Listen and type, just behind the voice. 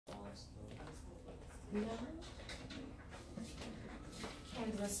No.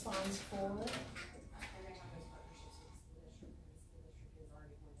 And response 4.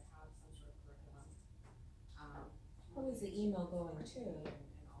 Who is the email going to?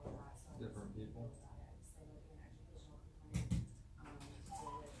 Different people.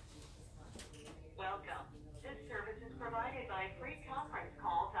 Welcome. This service is provided by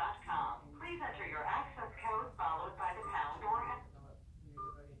freeconferencecall.com. Please enter your access code followed by the pound or hash.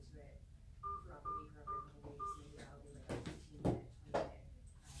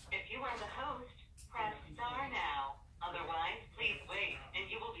 If you are the host, press star now. Otherwise, please wait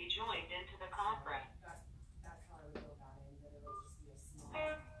and you will be joined into the conference.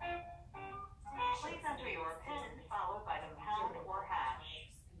 Please enter your PIN followed by the pound or hash.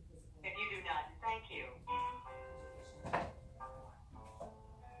 If you do not, thank you.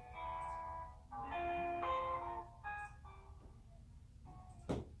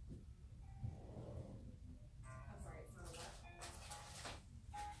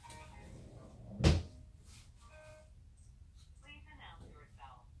 Please announce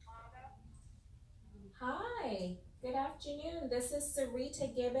yourself. Hi, good afternoon. This is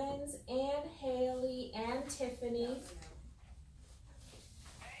Sarita Gibbons and Haley and Tiffany.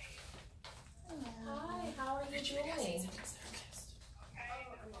 Hi, how are you doing?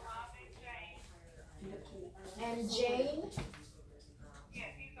 And Jane?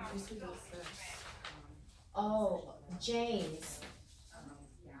 Oh, James.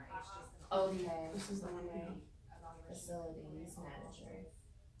 Okay. This is the one way. Facilities manager.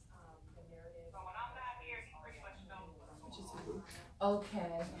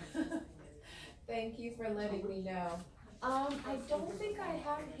 Okay. Thank you for letting me know. I don't think I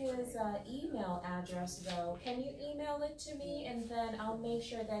have his email address though. Can you email it to me and then I'll make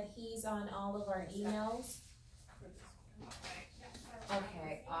sure that he's on all of our emails?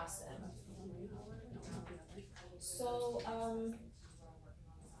 Okay, awesome. So,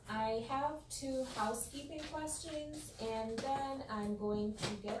 I have 2 housekeeping questions and then I'm going to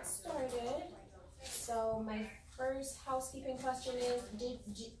get started. So my first housekeeping question is,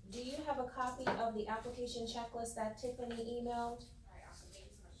 do you have a copy of the application checklist that Tiffany emailed?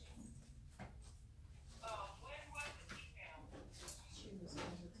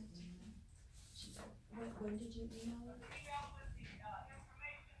 When did you email it?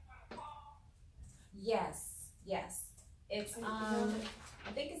 Yes, yes. It's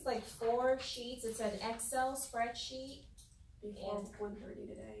I think it's like 4 sheets. It's an Excel spreadsheet. Before 1:30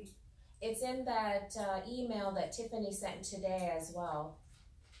 today. It's in that email that Tiffany sent today as well.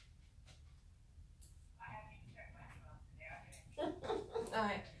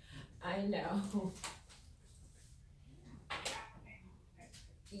 I know.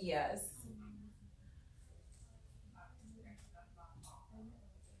 Yes.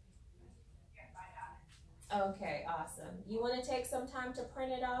 Okay, awesome. You want to take some time to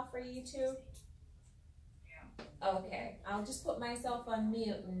print it off for you two? Okay, I'll just put myself on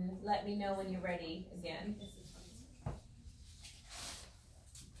mute and let me know when you're ready again.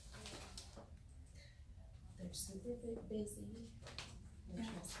 They're super busy.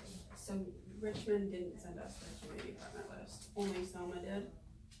 Interesting. So Richmond didn't send us the community department list. Only Soma did.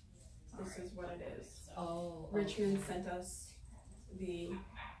 This is what it is. Oh. Richmond sent us the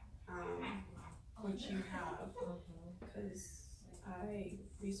what you have, because I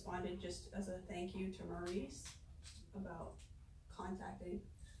responded just as a thank you to Maurice about contacting.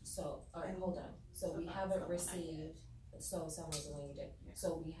 So, alright, hold on. So we haven't received, so someone's the one you did.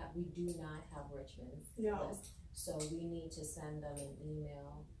 So we do not have Richmond's list. So we need to send them an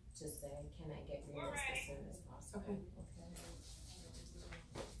email to say, can I get your list as soon as possible?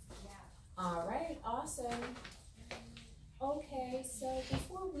 Okay. Alright, awesome. Okay, so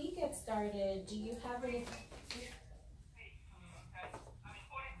before we get started, do you have any?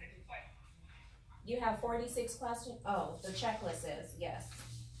 You have 46 questions? Oh, the checklist is, yes.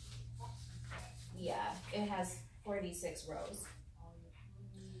 Yeah, it has 46 rows.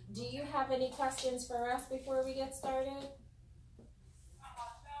 Do you have any questions for us before we get started?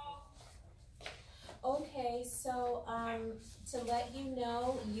 Okay, so to let you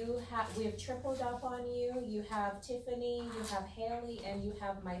know, we have tripled up on you. You have Tiffany, you have Haley, and you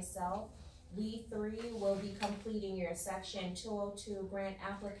have myself. We 3 will be completing your Section 202 grant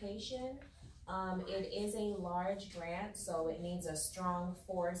application. It is a large grant, so it needs a strong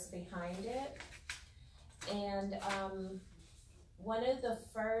force behind it. And one of the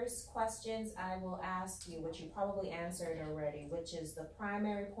first questions I will ask you, which you probably answered already, which is the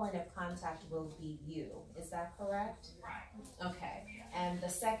primary point of contact will be you. Is that correct? Right. Okay. And the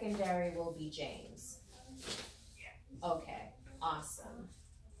secondary will be James. Okay. Awesome.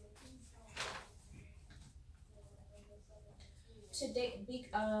 today, the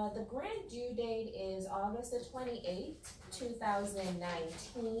grant due date is August the 28th,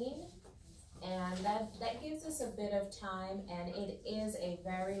 2019. And that gives us a bit of time, and it is a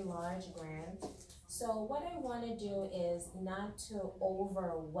very large grant. So what I want to do is not to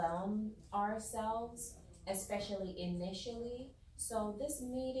overwhelm ourselves, especially initially. So this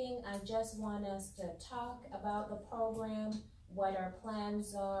meeting, I just want us to talk about the program, what our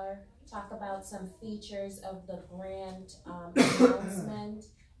plans are, talk about some features of the grant announcement,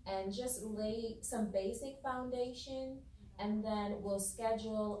 and just lay some basic foundation. And then we'll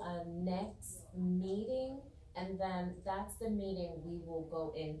schedule a next meeting, and then that's the meeting we will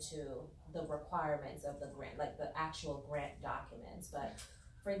go into the requirements of the grant, like the actual grant documents. But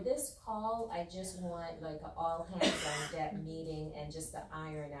for this call, I just want like an all hands on deck meeting and just to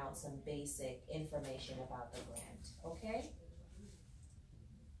iron out some basic information about the grant, okay?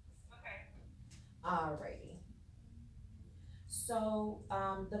 Okay. Alrighty. So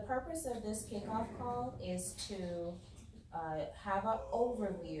the purpose of this kickoff call is to have an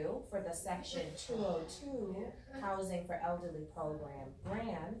overview for the Section 202 Housing for Elderly Program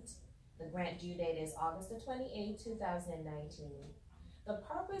grant. The grant due date is August the 28th, 2019. The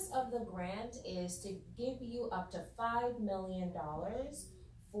purpose of the grant is to give you up to $5 million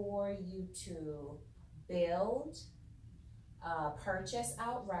for you to build, purchase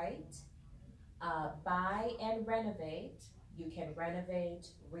outright, buy and renovate. You can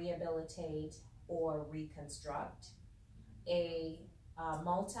renovate, rehabilitate, or reconstruct a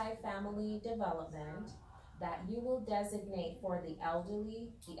multifamily development that you will designate for the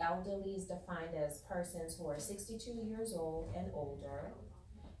elderly. The elderly is defined as persons who are 62 years old and older,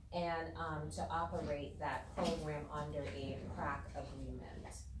 and to operate that program under a PRAC agreement.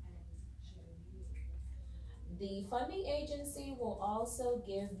 The funding agency will also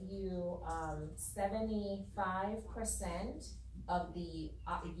give you 75% of the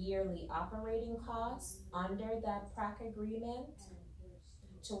yearly operating costs under that PRAC agreement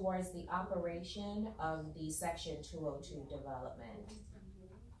towards the operation of the Section 202 development.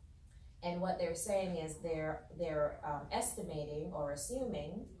 And what they're saying is they're estimating or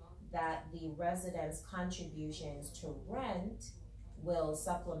assuming that the residents' contributions to rent will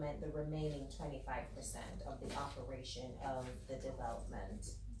supplement the remaining 25% of the operation of the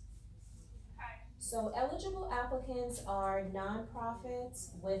development. So eligible applicants are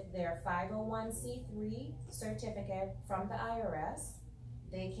nonprofits with their 501c3 certificate from the IRS.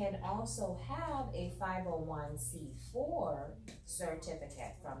 They can also have a 501c4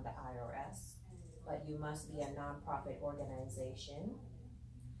 certificate from the IRS, but you must be a nonprofit organization.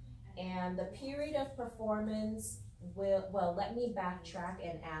 And the period of performance will, well, let me backtrack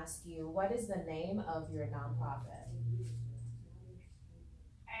and ask you, what is the name of your nonprofit?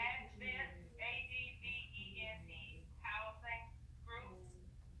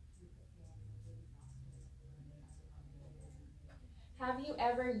 Have you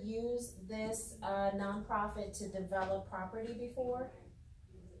ever used this nonprofit to develop property before?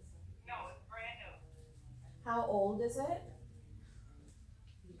 No, it's brand new. How old is it?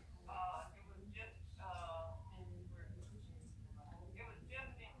 It was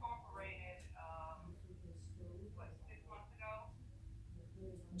just incorporated, 6 months ago?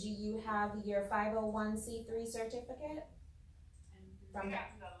 Do you have your 501c3 certificate? We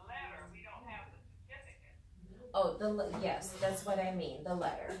have the letter, we don't have the certificate. Oh, yes, that's what I mean, the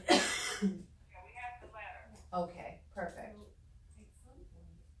letter. Yeah, we have the letter. Okay, perfect.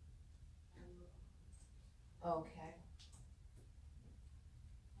 Okay.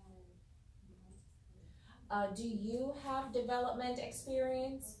 Do you have development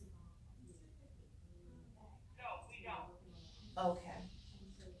experience? No, we don't. Okay.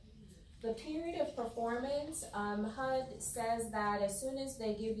 The period of performance, HUD says that as soon as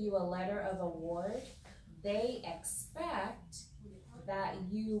they give you a letter of award, they expect that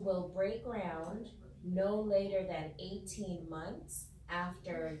you will break ground no later than 18 months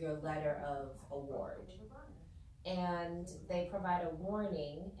after your letter of award. And they provide a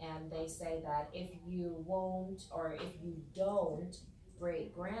warning, and they say that if you won't, or if you don't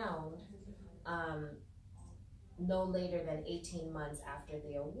break ground, no later than 18 months after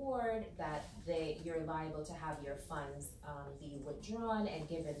the award, that you're liable to have your funds be withdrawn and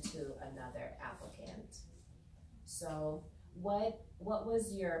given to another applicant. So what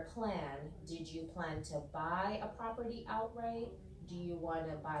was your plan? Did you plan to buy a property outright? Do you want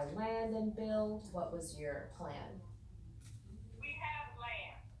to buy land and build? What was your plan? We have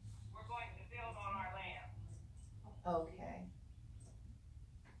land. We're going to build on our land. Okay.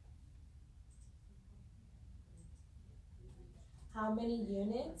 How many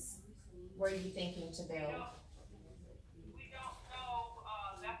units were you thinking to build? We don't know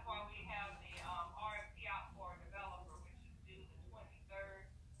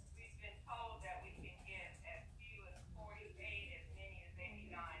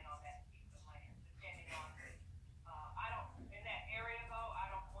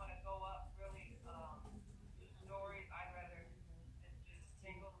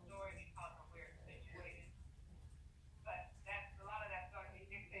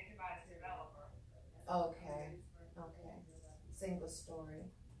Okay, okay, single story.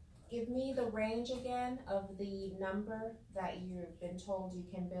 Give me the range again of the number that you've been told you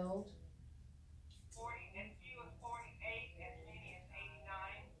can build. 40, as few as 48, as many as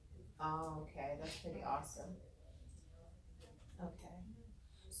 89. Oh, okay, that's pretty awesome. Okay,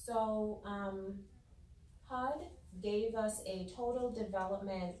 so, HUD gave us a total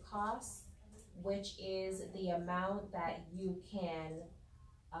development cost, which is the amount that you can,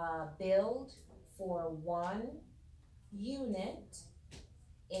 build for one unit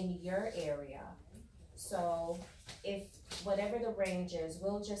in your area. So if, whatever the range is,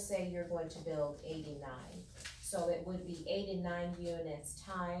 we'll just say you're going to build 89. So it would be 89 units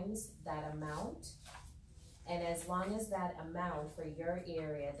times that amount. And as long as that amount for your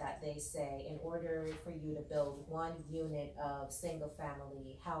area that they say, in order for you to build one unit of single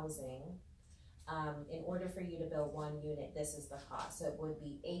family housing, in order for you to build one unit, this is the cost. So it would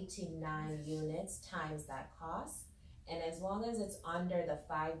be 89 units times that cost. And as long as it's under the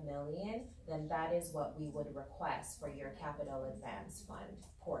 5 million, then that is what we would request for your capital advance fund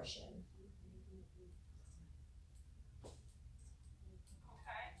portion. Okay.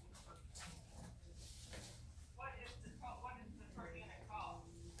 What is the per unit cost?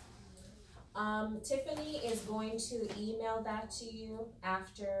 Tiffany is going to email that to you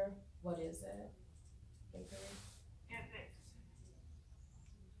after, what is it? Is it,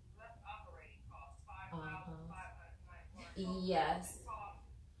 that's operating cost, 5,591. Yes.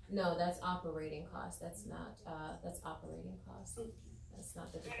 No, that's operating cost. That's not, that's operating cost. That's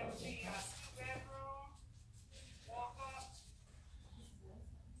not the development cost. Two-bedroom, walk up.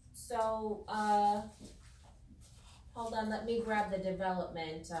 So, hold on, let me grab the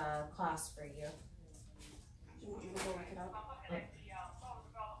development, cost for you. Do you want me to go look it up? I'm looking at the, total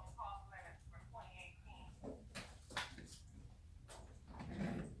development cost limit for 2018.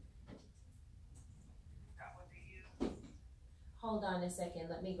 That would be you. Hold on a second,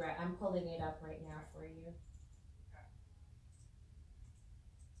 let me grab, I'm pulling it up right now for you.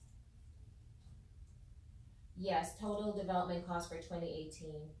 Yes, total development cost for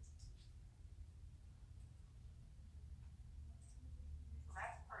 2018.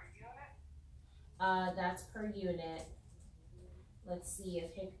 That's per unit? That's per unit. Let's see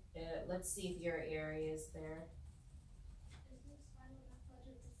if let's see if your area is there.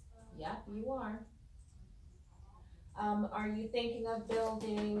 Yep, you are. Are you thinking of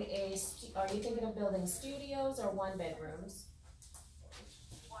building studios or one bedrooms?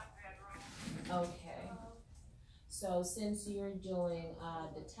 1 bedroom. Okay. So since you're doing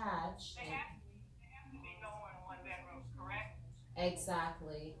detached. They have to be no more than 1 bedrooms, correct?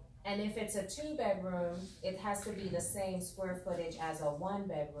 Exactly. And if it's a 2-bedroom, it has to be the same square footage as a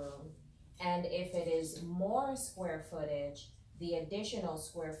 1-bedroom. And if it is more square footage, the additional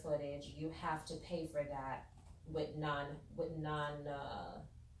square footage, you have to pay for that with non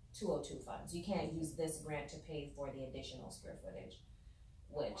 202 funds. You can't use this grant to pay for the additional square footage,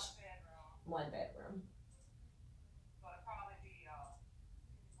 which 1 bedroom. 1 bedroom. So it'd probably be 1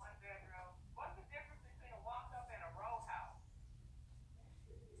 bedroom. What's the difference between a walk-up and a row house?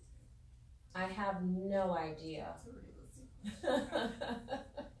 I have no idea.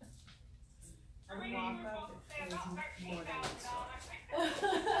 I mean, you were supposed to say about $13,000.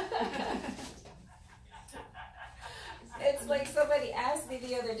 It's like somebody asked me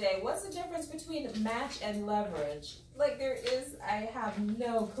the other day, what's the difference between match and leverage? Like there is, I have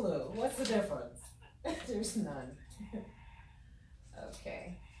no clue. What's the difference? There's none.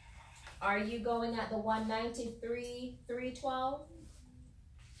 Okay. Are you going at the 193, 312?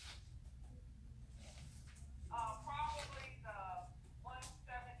 Probably the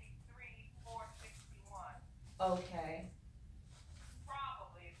 173, 461. Okay.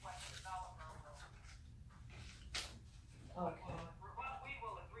 Probably is what the developer will. Okay. What we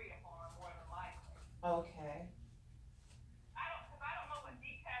will agree upon more than likely. Okay. Cause I don't know what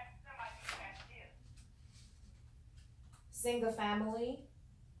detached, semi-detached is. Single family?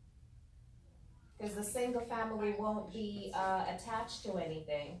 Because the single family won't be attached to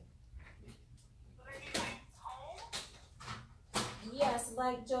anything. So they be like home? Yes,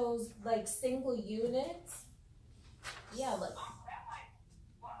 like those, like single units. Yeah, look. That might,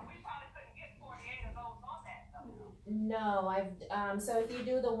 well, we probably couldn't get 48 of those on that though. No, so if you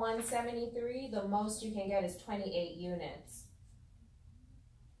do the 173, the most you can get is 28 units.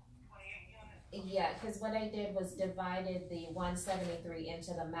 28 units. Yeah, because what I did was divided the 173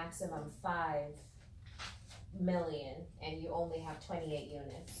 into the maximum 5 million, and you only have 28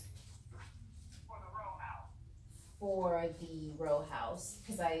 units For the row house. for the row house,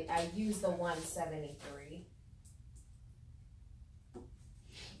 because I used the 173.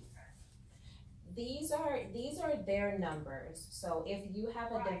 these are their numbers. So if you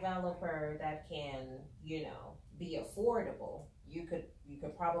have a developer that can, you know, be affordable, you could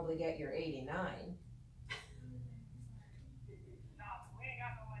probably get your 89. No, we ain't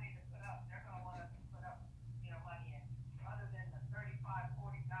got no money to put up. They're gonna want us to put up, you know, money in. Other than the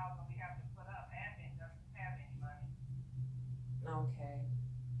 35,000-40,000 we have to put up, admin doesn't have any money. Okay.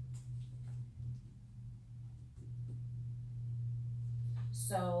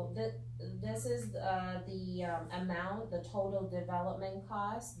 So this is the amount, the total development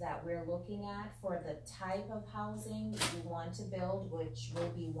cost that we're looking at for the type of housing you want to build, which will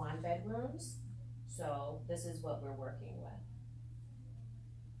be 1 bedrooms. So this is what we're working with.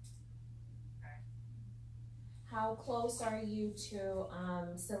 Okay. How close are you to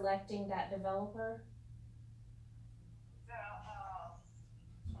selecting that developer?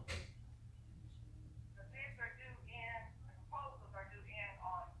 The bids are due in, the proposals are due in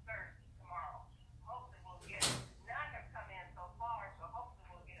on Thursday, tomorrow. Hopefully we'll get, none have come in so far, so hopefully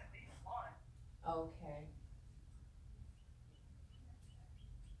we'll get at least one. Okay.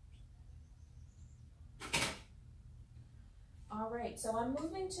 All right, so I'm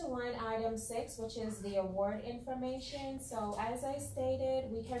moving to line item 6, which is the award information. So as I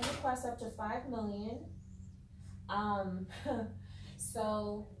stated, we can request up to $5 million.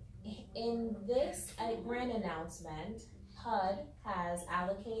 So in this grant announcement, HUD has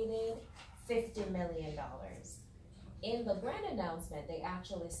allocated $50 million. In the grant announcement, they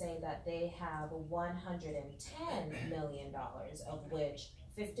actually say that they have $110 million, of which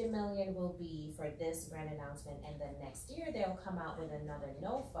 $50 million will be for this grant announcement, and then next year they'll come out with another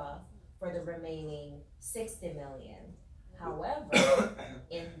NOFA for the remaining $60 million. However,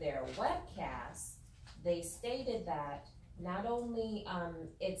 in their webcast, they stated that not only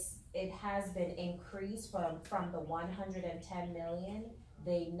it has been increased from the 110 million,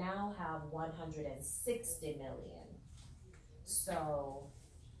 they now have 160 million. So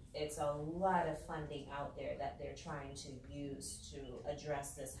it's a lot of funding out there that they're trying to use to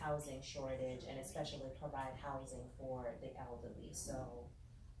address this housing shortage and especially provide housing for the elderly. So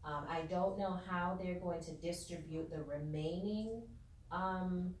I don't know how they're going to distribute the remaining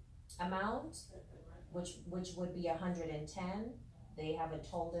amount, which would be 110. They haven't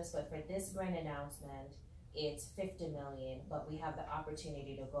told us, but for this grant announcement, it's 50 million, but we have the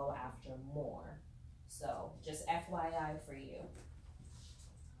opportunity to go after more. So just FYI for you.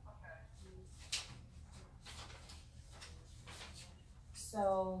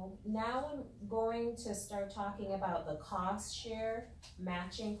 So now I'm going to start talking about the cost share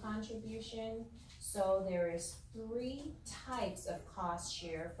matching contribution. So there is 3 types of cost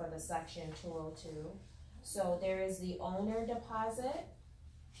share for the Section 202. So there is the owner deposit,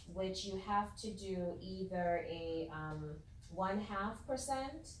 which you have to do either a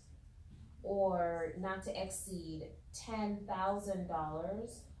 0.5% or not to exceed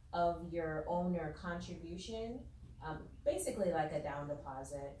 $10,000 of your owner contribution, basically like a down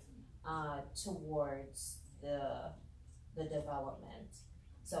deposit towards the development.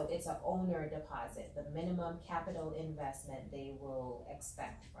 So it's an owner deposit, the minimum capital investment they will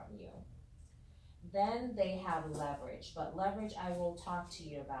expect from you. Then they have leverage, but leverage I will talk to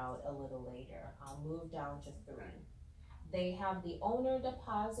you about a little later. I'll move down to 3. They have the owner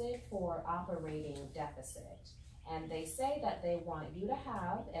deposit for operating deficit, and they say that they want you to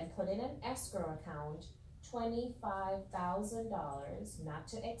have and put in an escrow account $25,000, not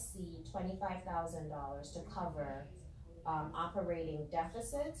to exceed $25,000 to cover operating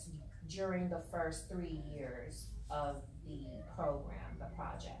deficits during the first 3 years of the program, the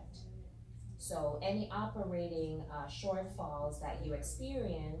project. So any operating shortfalls that you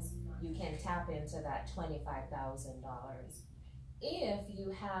experience, you can tap into that $25,000. If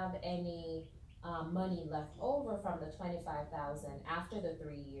you have any money left over from the $25,000 after the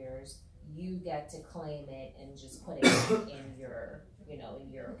 3 years, you get to claim it and just put it in your, in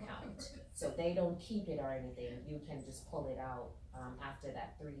your account. So they don't keep it or anything. You can just pull it out after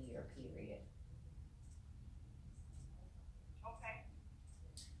that 3-year period. Okay.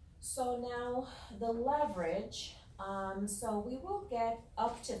 So now the leverage, so we will get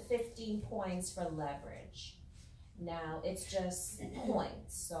up to 15 points for leverage. Now it's just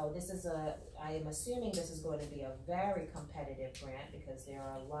points. So this is I am assuming this is going to be a very competitive grant because there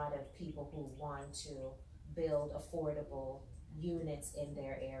are a lot of people who want to build affordable units in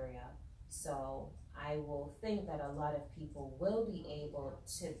their area. So I will think that a lot of people will be able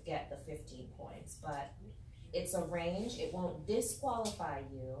to get the 15 points, but it's a range. It won't disqualify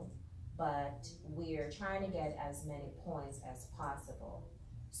you, but we're trying to get as many points as possible.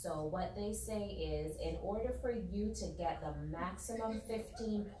 So what they say is, in order for you to get the maximum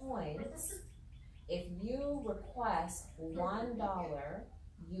 15 points, If you request $1,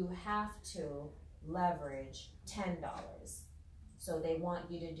 you have to leverage $10. So they want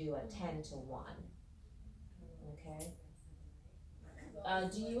you to do a 10-to-1, okay?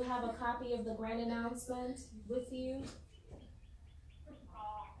 Do you have a copy of the grant announcement with you?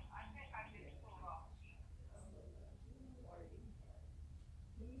 I think I did pull it off.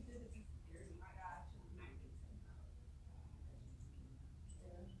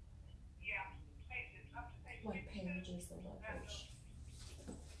 Yeah, pages, up to page What 52. page is the leverage?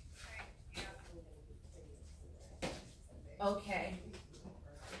 Okay.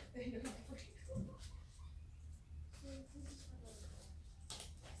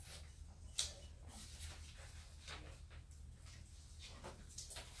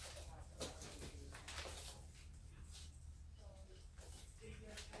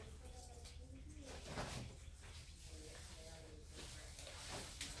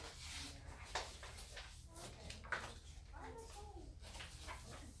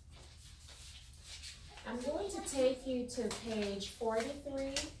 I'm going to take you to page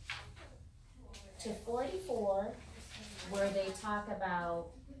 43 to 44, where they talk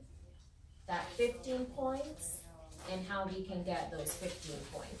about that 15 points and how we can get those 15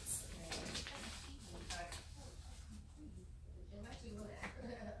 points.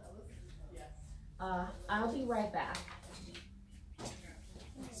 I'll be right back.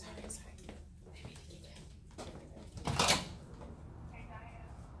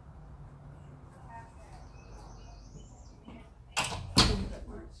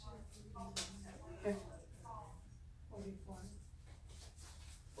 Okay. 44.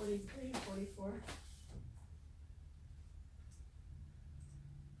 43, 44.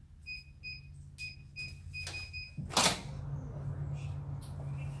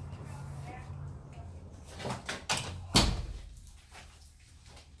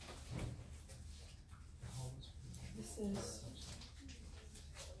 This is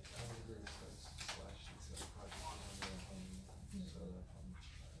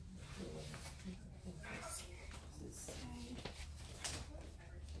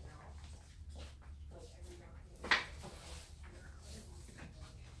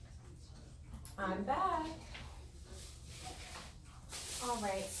I'm back.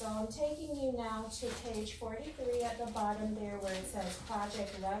 Alright, so I'm taking you now to page 43 at the bottom there where it says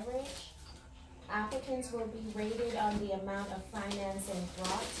project leverage. Applicants will be rated on the amount of financing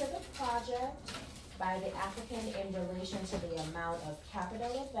brought to the project by the applicant in relation to the amount of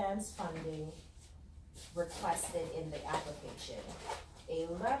capital advance funding requested in the application. A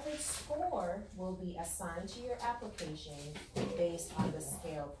leverage score will be assigned to your application based on the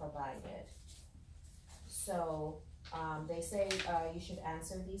scale provided. So they say you should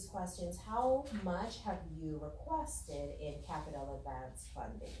answer these questions. How much have you requested in capital advance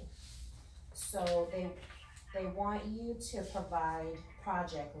funding? So they want you to provide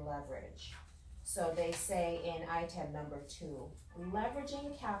project leverage. So they say in item number 2,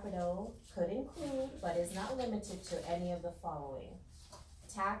 leveraging capital could include, but is not limited to, any of the following: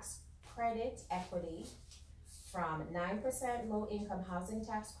 tax credit equity from 9% low income housing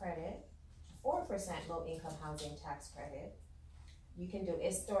tax credit, 4% low income housing tax credit. You can do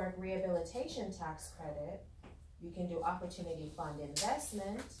historic rehabilitation tax credit. You can do opportunity fund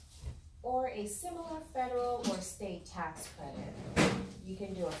investment, or a similar federal or state tax credit. You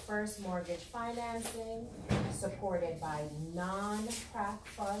can do a first mortgage financing supported by non-PRAC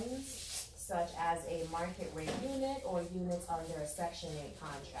funds, such as a market rate unit or units under a Section 8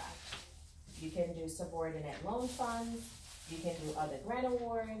 contract. You can do subordinate loan funds. You can do other grant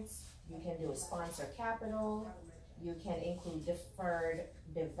awards. You can do a sponsor capital. You can include deferred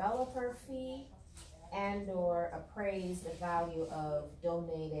developer fee and or appraised value of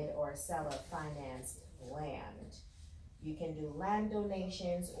donated or seller financed land. You can do land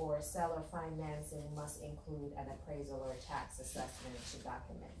donations, or seller financing must include an appraisal or tax assessment to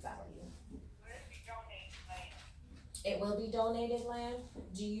document value. It will be donated land?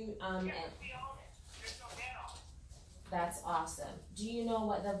 Do you, that's awesome. Do you know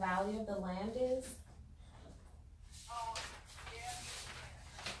what the value of the land is?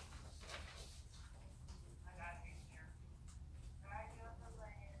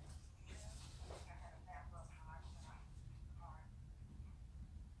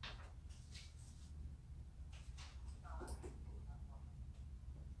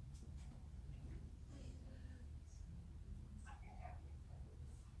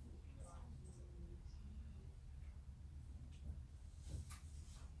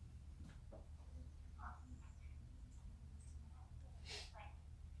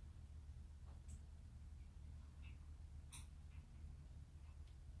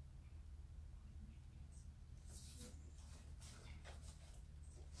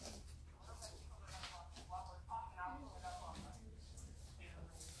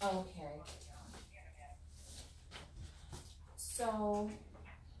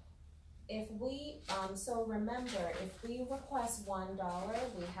 If we, so remember, if we request $1,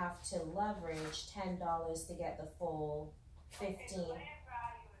 we have to leverage $10 to get the full 15. Okay, the land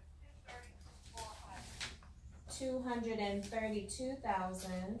value is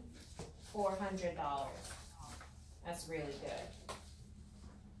 $232,400. That's really good.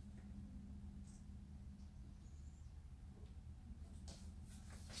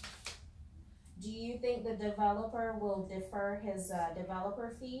 Do you think the developer will defer his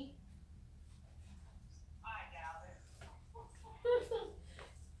developer fee? I doubt it.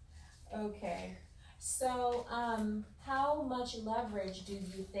 Okay, so how much leverage do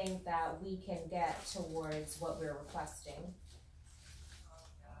you think that we can get towards what we're requesting?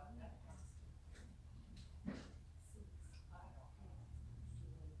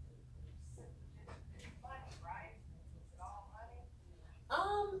 Money, right? Is it all money?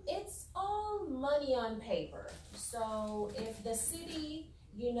 It's all money on paper. So if the city,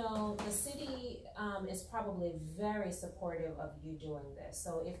 the city is probably very supportive of you doing this.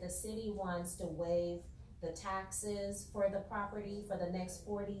 So if the city wants to waive the taxes for the property for the next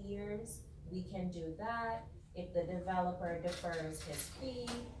 40 years, we can do that. If the developer defers his fee,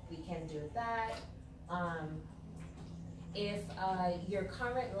 we can do that. If your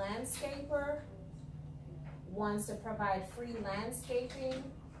current landscaper wants to provide free landscaping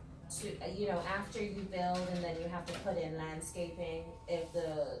to, after you build and then you have to put in landscaping, if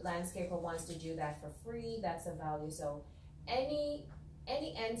the landscaper wants to do that for free, that's a value. So any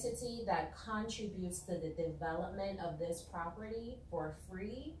entity that contributes to the development of this property for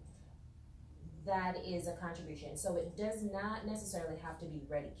free, that is a contribution. So it does not necessarily have to be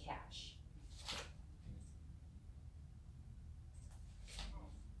ready cash.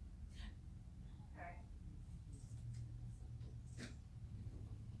 Okay.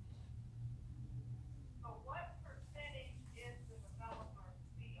 So what percentage is the developer's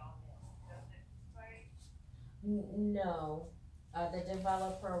fee on this? Does it say? No, the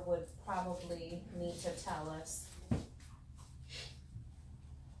developer would probably need to tell us. Because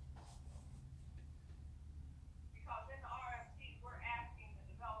in the RFP, we're asking the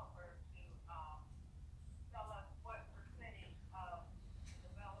developer to, tell us what percentage of the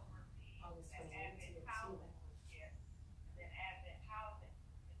developer fee that admin housing would get, and then admin housing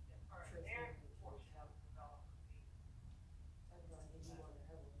is deferred their portion of the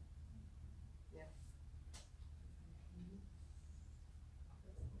developer fee.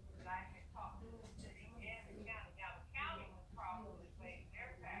 But I can talk to the city and the county. Now, the county would probably waive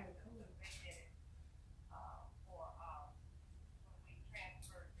their taxes if they did it, when we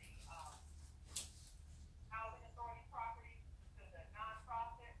transferred the, housing authority property to the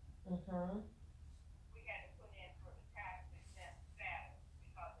nonprofit. We had to put in for the tax exempt status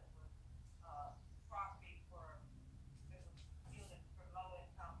because it was, property for, it was units for low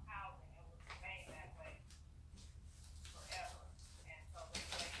income housing, and would remain that way forever. And so they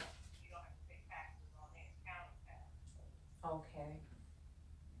say you don't have to pay taxes on any county tax. Okay.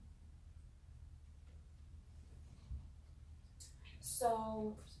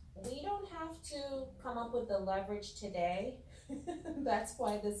 So we don't have to come up with the leverage today. That's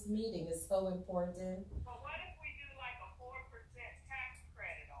why this meeting is so important. But what if we do like a 4% tax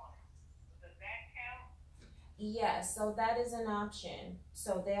credit on it? Does that count? Yes, so that is an option.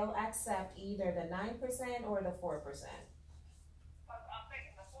 So they'll accept either the 9% or the 4%. Cause I'm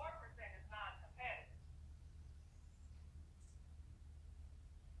thinking the 4% is non-competitive.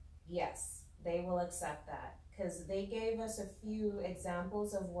 Yes, they will accept that. Because they gave us a few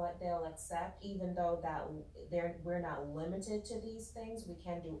examples of what they'll accept, even though that we're not limited to these things. We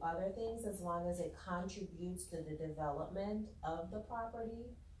can do other things as long as it contributes to the development of the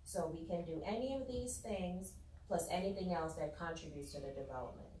property. So we can do any of these things plus anything else that contributes to the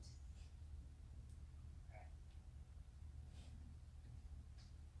development.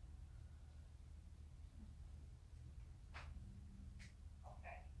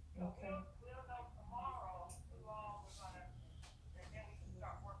 Okay. Okay. We'll know tomorrow who all we're gonna, and then we can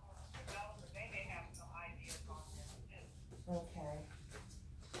start working with the developer. They may have some ideas on this too. Okay.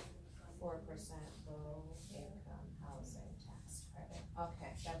 4% low income housing tax credit.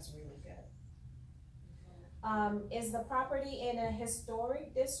 Okay, that's really good. Is the property in a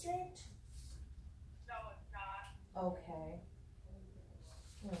historic district? No, it's not. Okay.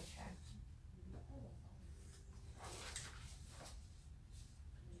 Okay.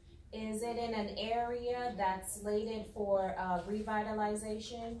 Is it in an area that's slated for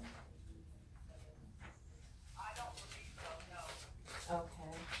revitalization? I don't believe so, no.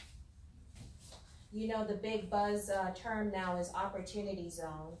 Okay. You know, the big buzz term now is opportunity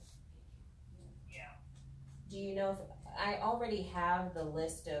zone. Yeah. Do you know if I already have the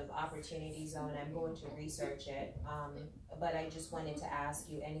list of opportunity zone, I'm going to research it, but I just wanted to ask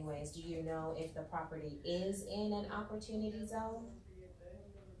you anyways, do you know if the property is in an opportunity zone?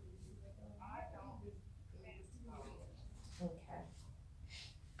 I don't think so. Okay.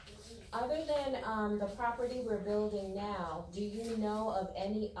 Other than, the property we're building now, do you know of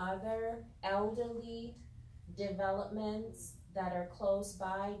any other elderly developments that are close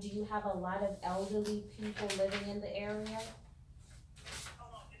by? Do you have a lot of elderly people living in the area?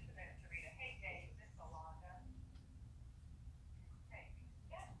 Hold on just a minute, Sarita. Hey, Dave, this is Alonda. Hey,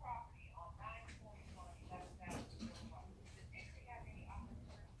 that property on 941 11th Avenue, does anybody have any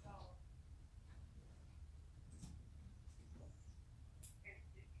opportunity zone? It's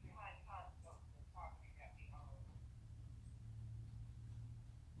behind Costco, the property that we own.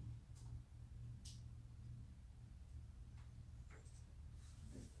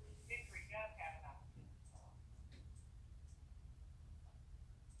 Victory does have an opportunity zone.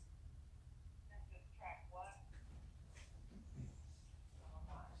 This is track what?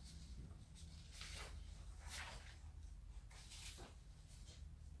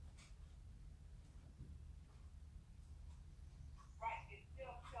 Right, it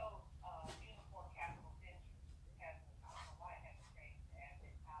still shows, uniform capital ventures. It hasn't, I don't know why it hasn't changed to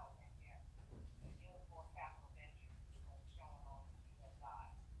asset housing yet. The uniform capital ventures is shown on the USI.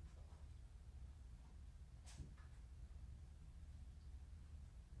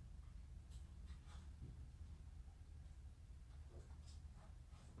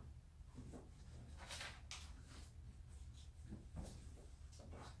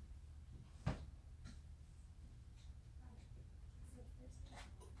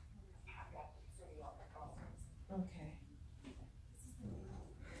 Okay.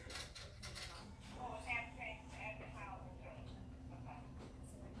 Oh, it has changed to asset housing, okay.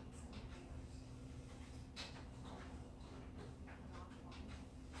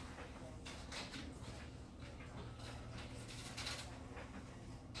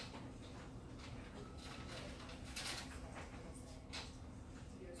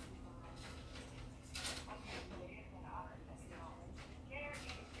 Okay, so it is an opportunity zone. Is there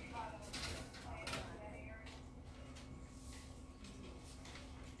any revitalization plan in that area?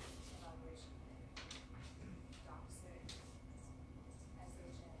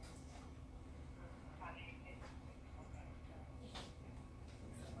 How do you think?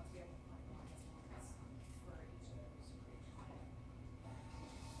 Okay.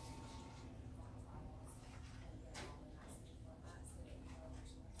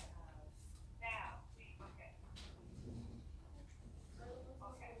 Now, see, okay.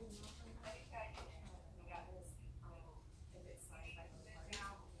 Okay, let me tell you this, we got this, sit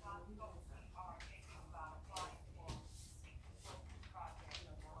down with Costco, we are thinking about applying for a project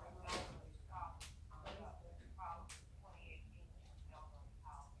for a elderly house, probably 28 units, elderly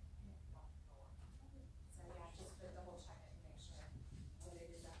housing. So yeah, just to double check it and make sure what it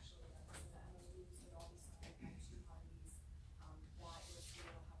is actually, that this is the MOUs that all these signed by two parties, that is, we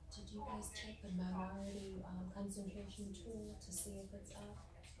will have. Did you guys check the minority, concentration tool to see if it's up?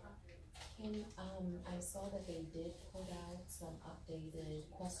 Can, I saw that they did put out some updated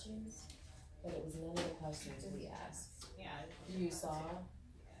questions, but it was none of the questions we asked. Yeah. You saw?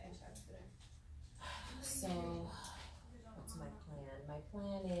 I checked it. So, what's my plan? My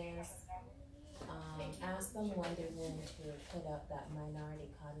plan is, ask them when they're going to put up that minority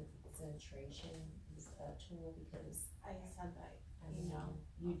concentration tool, because I sent that I don't email. know.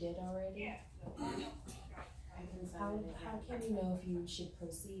 You did already? Yes. I can send How, it again. how can you know if you should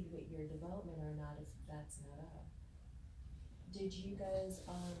proceed with your development or not if that's not up? Did you guys,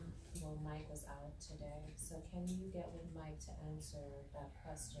 well, Mike was out today, so can you get with Mike to answer that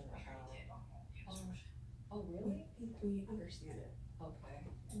question about? Oh, really? We understand it. Okay.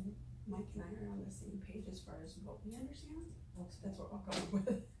 Mike and I are on the same page as far as what we understand. Okay. That's what we're going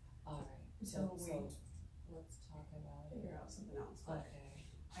with. Alright, So so let's talk about it. Figure out something else, but Okay,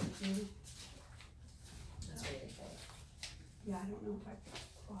 I do, that's really good. yeah, I don't know if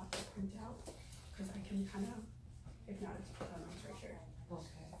I'll have to print out, cause I can kind of, if not, it's put on notes right here,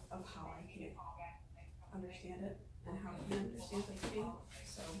 Okay. of how I can understand it and how he understands the thing,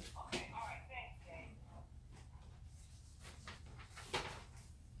 so. Okay, all right, thanks, Dave.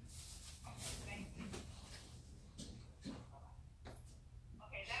 Okay, thank you.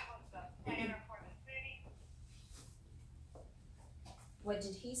 Okay, that was the planner for the city. What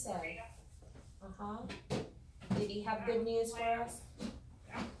did he say? Rita? Uh-huh. Did he have good news for us?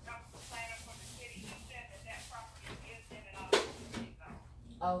 That was the planner for the city. He said that that property is in an opportunity zone.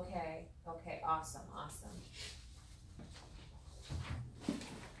 Okay, okay, awesome, awesome.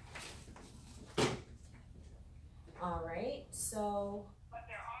 Alright.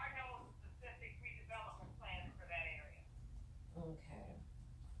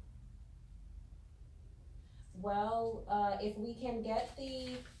 Well, if we can get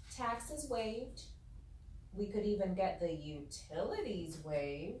the taxes waived, we could even get the utilities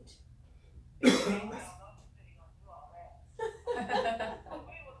waived. Well, no city gonna do all that. But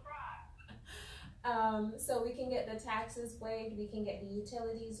we will try. So we can get the taxes waived, we can get the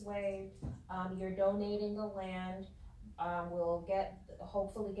utilities waived, you're donating the land, we'll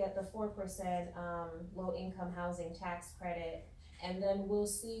hopefully get the 4%, low income housing tax credit, and then we'll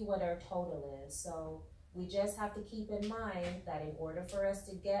see what our total is. So we just have to keep in mind that in order for us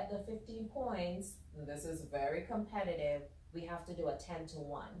to get the 15 points, and this is very competitive, we have to do a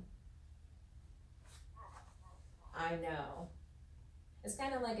 10-to-1. I know. It's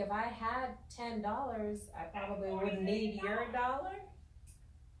kind of like if I had $10, I probably wouldn't need your dollar.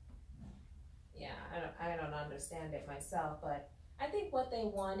 Yeah, I don't understand it myself, but I think what they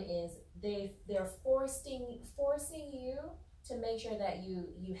want is they're forcing you to make sure that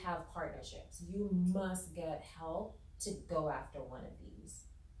you have partnerships. You must get help to go after one of these.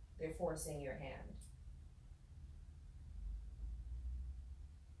 They're forcing your hand.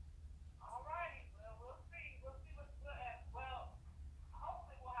 All righty, well, we'll see what's good. Well,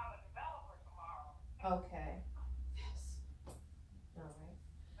 hopefully we'll have a developer tomorrow. Okay. Yes. All right.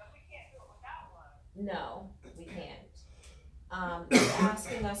 But we can't do it without one. No, we can't. They're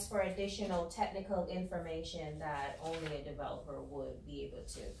asking us for additional technical information that only a developer would be able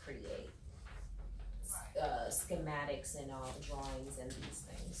to create. Schematics and all drawings and these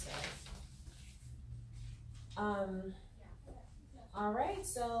things, so. All right,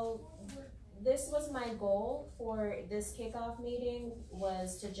 so this was my goal for this kickoff meeting,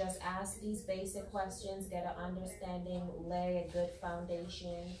 was to just ask these basic questions, get an understanding, lay a good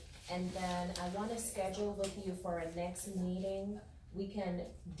foundation, and then I want to schedule with you for a next meeting. We can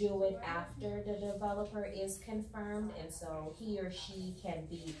do it after the developer is confirmed, and so he or she can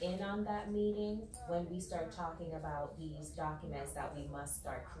be in on that meeting when we start talking about these documents that we must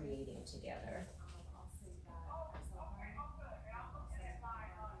start creating together.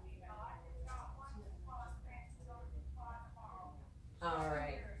 All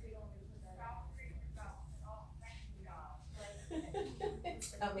right.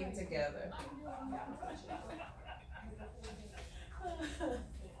 It's coming together.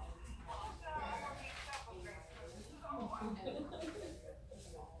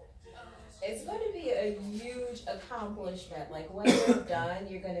 It's going to be a huge accomplishment. Like when you're done,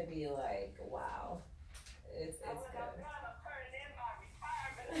 you're going to be like, wow. It's good.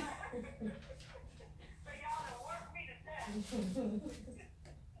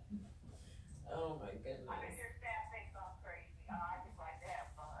 Oh my goodness. I think your staff thinks I'm crazy. I just like to have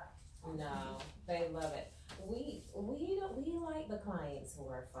fun. No, they love it. We like the clients who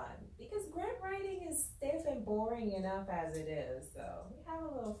are fun, because grant writing is stiff and boring enough as it is, so we have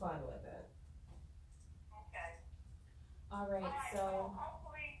a little fun with it. Okay. All right, so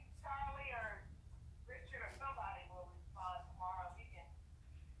hopefully Charlie or Richard or somebody will respond tomorrow. We can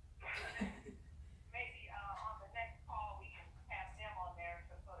maybe on the next call we can have them on there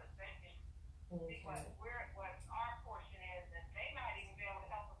so that they can see what our portion is, and they might even be able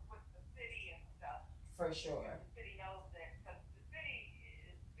to help us with the city and stuff. For sure. The city knows that, because the city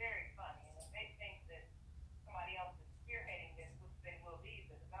is very funny, and if they think that somebody else is spearheading this, which they will be,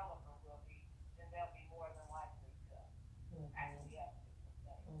 the developer will be, then they'll be more than likely to actually have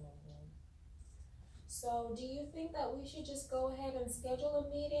this. So do you think that we should just go ahead and schedule a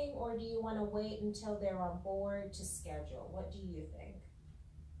meeting, or do you want to wait until they're on board to schedule? What do you think?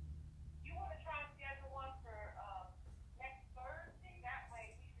 You want to try and schedule one for next Thursday? That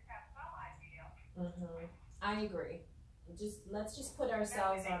way we should have some idea. I agree. Let's just put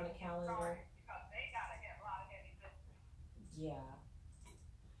ourselves on the calendar. Because they gotta get a lot of heavy lifting. Yeah.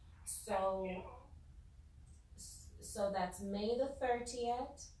 So that's May the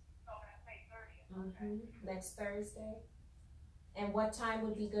 30th. So that's May 30th. Okay. Next Thursday. And what time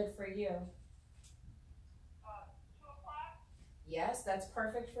would be good for you? 2 o'clock? Yes, that's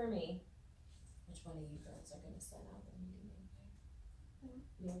perfect for me. Which one of you girls are going to send out the meeting invite?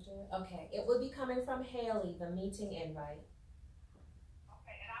 You'll do it? Okay, it will be coming from Haley, the meeting invite.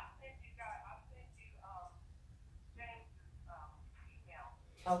 Okay, and I'll send you James's email.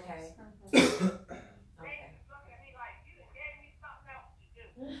 Okay. James is looking at me like, you gave me something else to do.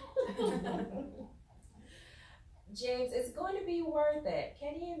 James, it's going to be worth it.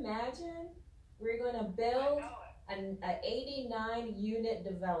 Can you imagine? We're going to build an 89 unit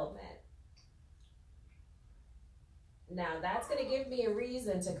development. Now that's going to give me a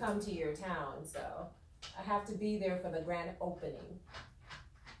reason to come to your town, so I have to be there for the grand opening.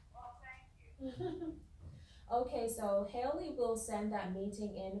 Well, thank you. Okay, so Haley will send that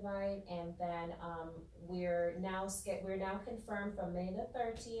meeting invite, and then, we're now confirmed for May the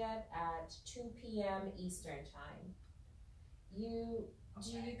 30th at 2 p.m. Eastern time. Do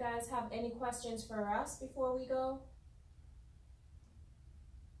you guys have any questions for us before we go?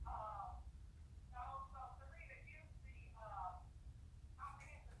 No, so Sarita, you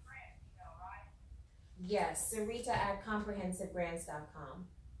comprehensive grant, you know, right? Yes, Sarita at comprehensivegrants.com.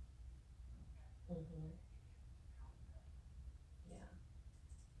 Yeah.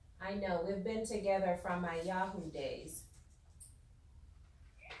 I know, we've been together from my Yahoo days.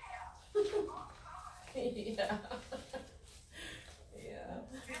 Yeah. All the time. Yeah. Yeah.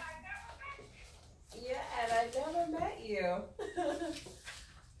 And I never met you. Yeah, and I never met you.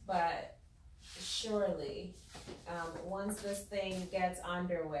 But surely, once this thing gets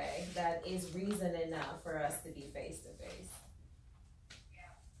underway, that is reason enough for us to be face to face.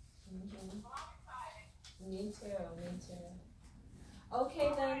 Yeah. Mhm. Well, I'm excited. Me too.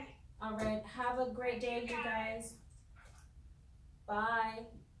 Okay then, alright, have a great day, you guys. Bye.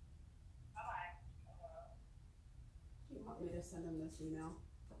 Bye-bye. Do you want me to send them this email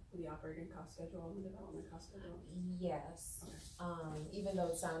with the operating cost schedule and the development cost schedule? Yes, Okay. even though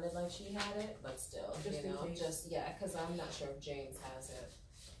it sounded like she had it, but still, Just in case. yeah, cause I'm not sure if James has it.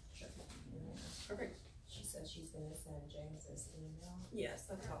 Sure. Yeah. Perfect. She said she's gonna send James this email. Yes,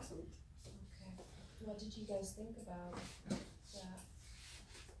 that's awesome. Okay. What did you guys think about that?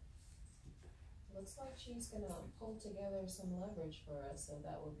 Looks like she's gonna pull together some leverage for us, so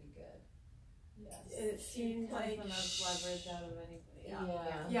that would be good. Yes. It seemed like the most leverage out of anybody.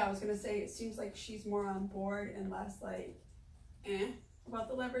 Yeah. Yeah, I was gonna say, it seems like she's more on board and less like, about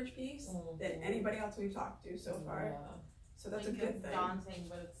the leverage piece than anybody else we've talked to so far. Yeah. So that's Like, a good it's thing. daunting,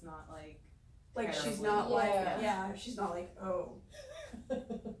 but it's not like. Like she's terribly. not like, Yeah. she's not like, oh.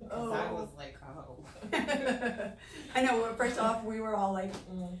 Cause I was like, oh. I know, well, first off, we were all like,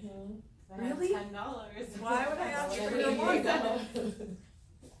 I had Really? $10. Why would I ask you for There your you one? go.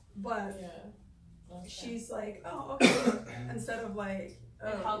 But Yeah. Okay. she's like, oh, okay, instead of like, It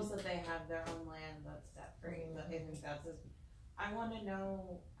oh. helps that they have their own land that's debt free, but I think that's just, I wanna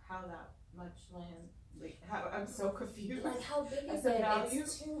know how that much land, like, how, I'm so confused. Like how big is The it? value?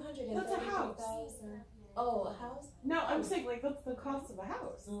 It's 233,000. That's a house. Oh, a house? No, I'm saying like, that's the cost of a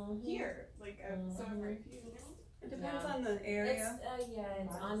house Mhm. here, like, I'm so Mhm. confused. It depends Yeah. on the area. It's yeah,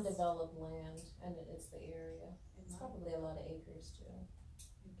 it's Nice. undeveloped land, and it's the area. It's probably a lot of acres too.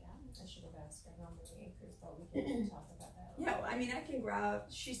 I should have asked her how many acres, but we can talk about that. Yeah, well, I mean, I can grab,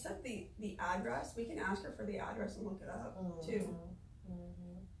 she said the address, we can ask her for the address and look it up too,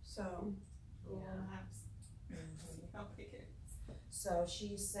 so. Yeah. See how big it is. So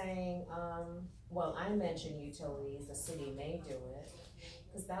she's saying, well, I mentioned utilities, the city may do it,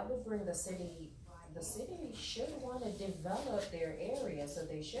 cause that would bring the city should wanna develop their area, so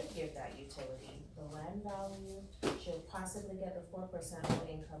they should give that utility. The land value should possibly get the 4% low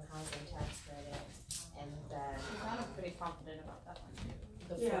income housing tax credit, and then She sounded pretty confident about that one too.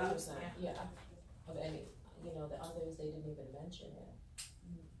 the 4%, of any, the others, they didn't even mention it.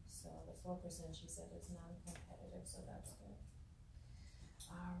 So the 4% she said is non-competitive, so that's good.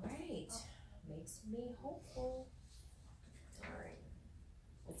 Alright, makes me hopeful. Alright,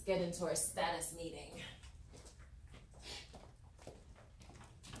 let's get into our status meeting.